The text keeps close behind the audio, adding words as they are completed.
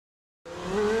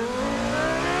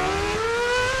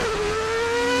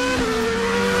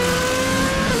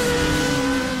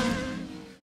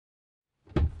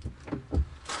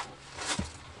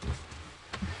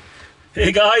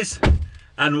Hey guys,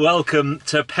 and welcome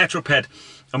to Petrol,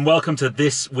 and welcome to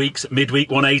this week's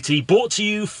Midweek 180, brought to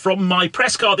you from my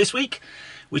press car this week,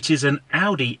 which is an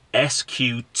Audi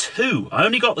SQ2. I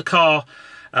only got the car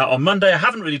on Monday. I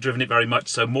haven't really driven it very much,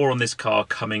 so more on this car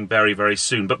coming very, very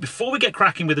soon. But before we get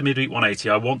cracking with the Midweek 180,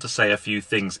 I want to say a few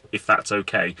things, if that's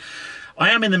okay. I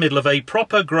am in the middle of a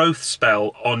proper growth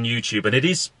spell on YouTube, and it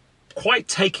is quite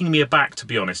taking me aback, to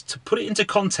be honest. To put it into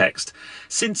context,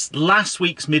 since last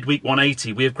week's Midweek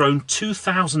 180, we have grown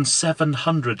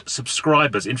 2,700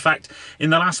 subscribers. In fact,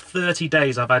 in the last 30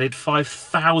 days, I've added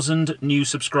 5,000 new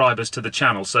subscribers to the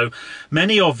channel. So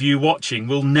many of you watching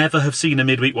will never have seen a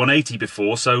Midweek 180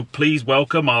 before, so please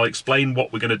welcome. I'll explain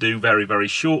what we're going to do very, very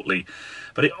shortly.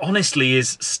 But it honestly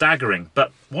is staggering.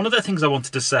 But one of the things I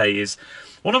wanted to say is,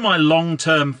 one of my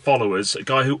long-term followers, a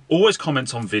guy who always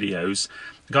comments on videos,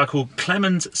 a guy called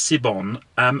Clemens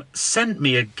sent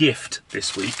me a gift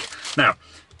this week. Now,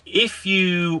 if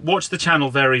you watch the channel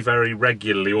very, very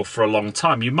regularly or for a long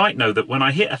time, you might know that when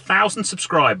I hit 1,000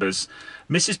 subscribers,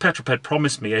 Mrs. Petrol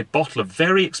promised me a bottle of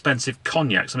very expensive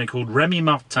cognac, something called Remy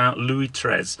Martin Louis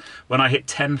XIII, when I hit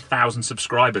 10,000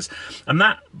 subscribers. And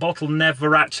that bottle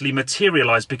never actually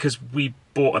materialised because we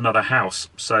bought another house,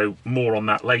 so more on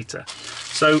that later.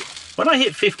 So when I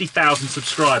hit 50,000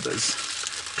 subscribers,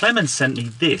 Clemens sent me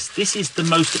this. This is the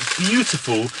most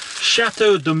beautiful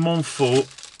Chateau de Montfort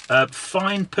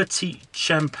fine petit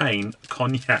champagne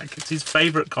cognac. It's his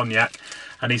favourite cognac,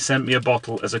 and he sent me a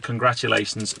bottle as a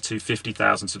congratulations to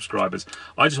 50,000 subscribers.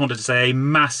 I just wanted to say a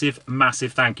massive,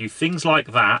 massive thank you. Things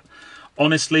like that,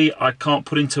 honestly, I can't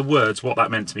put into words what that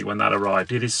meant to me when that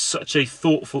arrived. It is such a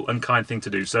thoughtful and kind thing to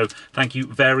do. So thank you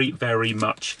very, very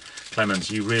much, Clemens.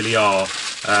 You really are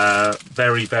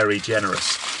very, very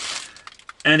generous.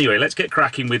 Anyway, let's get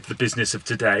cracking with the business of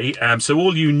today. So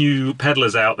all you new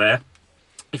peddlers out there,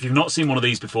 if you've not seen one of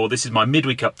these before, this is my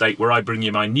midweek update where I bring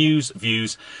you my news,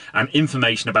 views, and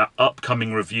information about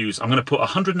upcoming reviews. I'm going to put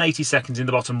 180 seconds in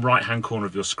the bottom right-hand corner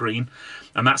of your screen,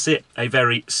 and that's it. A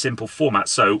very simple format.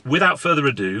 So without further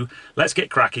ado, let's get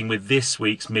cracking with this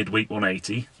week's Midweek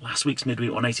 180. Last week's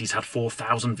Midweek 180's had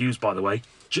 4,000 views, by the way.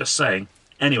 Just saying.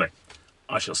 Anyway,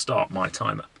 I shall start my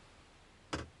timer.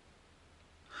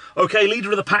 Okay, leader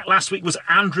of the pack last week was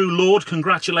Andrew Lord.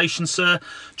 Congratulations, sir.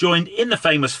 Joined in the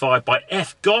famous five by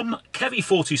F. Gom,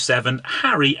 Kevy427,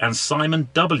 Harry, and Simon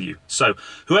W. So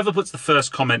whoever puts the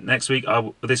first comment next week,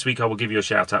 this week I will give you a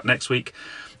shout out next week.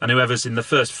 And whoever's in the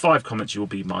first 5 comments, you will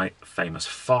be my famous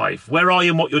 5. Where are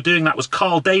you and what you're doing? That was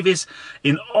Carl Davies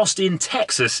in Austin,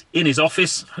 Texas, in his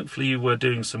office. Hopefully you were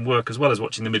doing some work as well as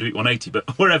watching the Midweek 180,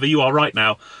 but wherever you are right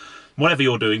now, whatever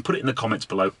you're doing, put it in the comments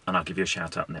below and I'll give you a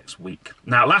shout out next week.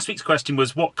 Now, last week's question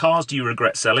was, what cars do you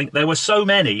regret selling? There were so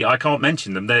many, I can't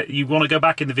mention them. You want to go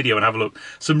back in the video and have a look.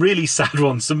 Some really sad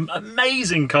ones, some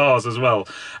amazing cars as well.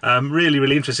 Really,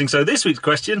 really interesting. So this week's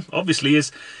question, obviously,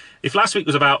 is, if last week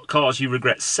was about cars you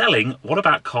regret selling, what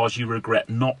about cars you regret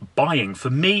not buying? For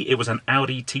me, it was an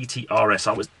Audi TT RS.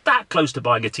 I was that close to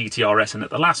buying a TT RS and at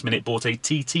the last minute bought a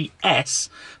TTS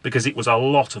because it was a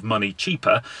lot of money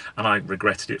cheaper, and I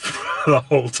regretted it for the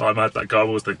whole time I had that car. I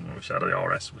was thinking, wish I had the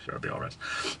RS, wish I had the RS.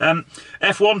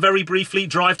 F1, very briefly,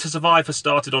 Drive to Survive has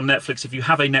started on Netflix. If you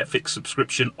have a Netflix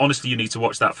subscription, honestly, you need to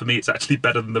watch that. For me, it's actually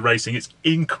better than the racing. It's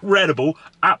incredible,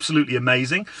 absolutely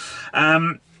amazing.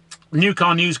 New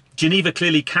car news, Geneva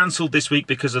clearly cancelled this week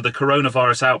because of the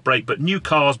coronavirus outbreak, but new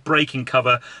cars breaking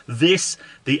cover.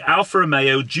 The Alfa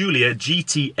Romeo Giulia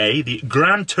GTA, the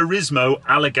Gran Turismo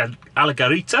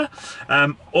Allegorita.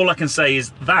 All I can say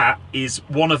is that is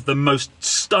one of the most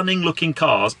stunning looking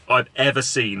cars I've ever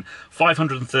seen.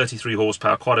 533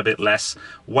 horsepower, quite a bit less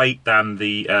weight than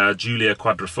the Giulia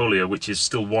Quadrifoglio, which is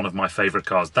still one of my favourite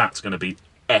cars. That's going to be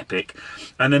epic.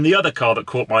 And then the other car that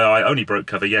caught my eye, only broke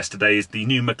cover yesterday, is the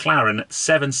new McLaren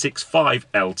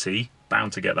 765LT.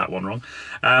 Bound to get that one wrong.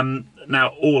 Now,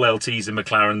 all LTs in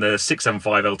McLaren, the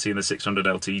 675LT and the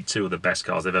 600LT, 2 of the best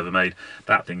cars they've ever made.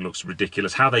 That thing looks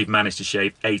ridiculous. How they've managed to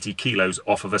shave 80 kilos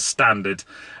off of a standard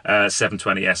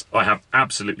 720S, I have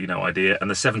absolutely no idea. And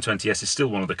the 720S is still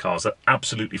one of the cars that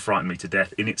absolutely frightened me to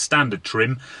death in its standard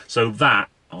trim. So that,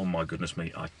 oh my goodness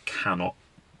me, I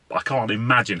can't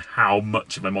imagine how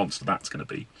much of a monster that's going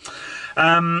to be.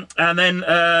 And then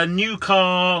a new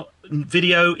car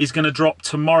video is going to drop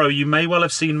tomorrow. You may well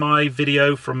have seen my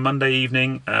video from Monday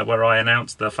evening where I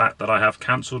announced the fact that I have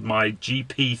cancelled my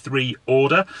GP3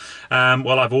 order.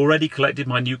 Well, I've already collected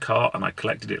my new car and I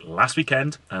collected it last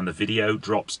weekend, and the video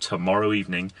drops tomorrow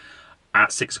evening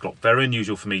at 6 o'clock. Very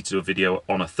unusual for me to do a video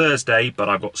on a Thursday, but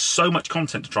I've got so much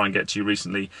content to try and get to you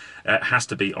recently, it has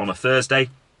to be on a Thursday.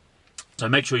 So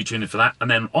make sure you tune in for that.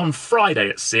 And then on Friday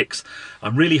at 6,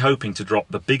 I'm really hoping to drop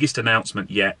the biggest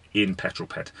announcement yet in Petrol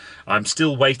Ped. I'm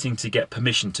still waiting to get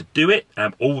permission to do it.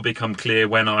 All will become clear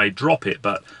when I drop it.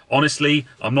 But honestly,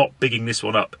 I'm not bigging this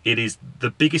one up. It is the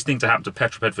biggest thing to happen to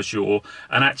Petrol Ped for sure.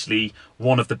 And actually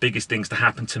one of the biggest things to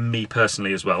happen to me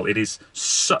personally as well. It is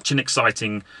such an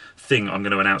exciting thing I'm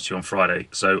going to announce to you on Friday.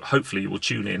 So hopefully you will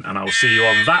tune in and I will see you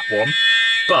on that one.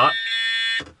 But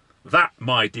that,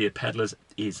 my dear peddlers,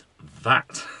 is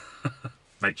that.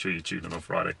 Make sure you tune in on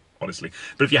Friday, honestly.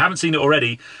 But if you haven't seen it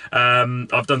already,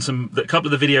 I've done a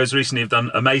couple of the videos recently have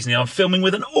done amazingly. I'm filming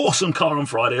with an awesome car on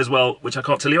Friday as well, which I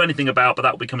can't tell you anything about, but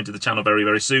that will be coming to the channel very,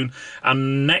 very soon.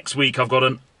 And next week I've got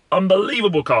an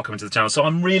unbelievable car coming to the channel, so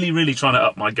I'm really trying to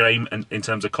up my game in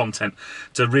terms of content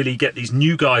to really get these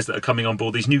new guys that are coming on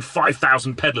board, these new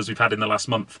 5,000 peddlers we've had in the last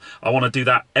month. I want to do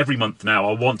that every month now.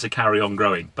 I want to carry on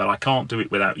growing, but I can't do it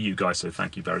without you guys, so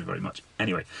thank you very much.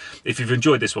 Anyway, if you've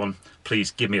enjoyed this one,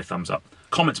 please give me a thumbs up.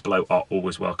 Comments below are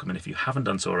always welcome, and if you haven't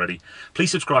done so already,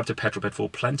 please subscribe to Petrol Ped for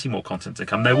plenty more content to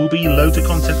come. There will be loads of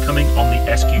content coming on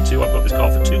the SQ2. I've got this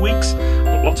car for 2 weeks. I've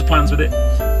got lots of plans with it,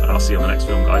 but I'll see you on the next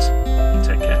film, guys. You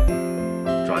take care.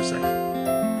 Drive safe.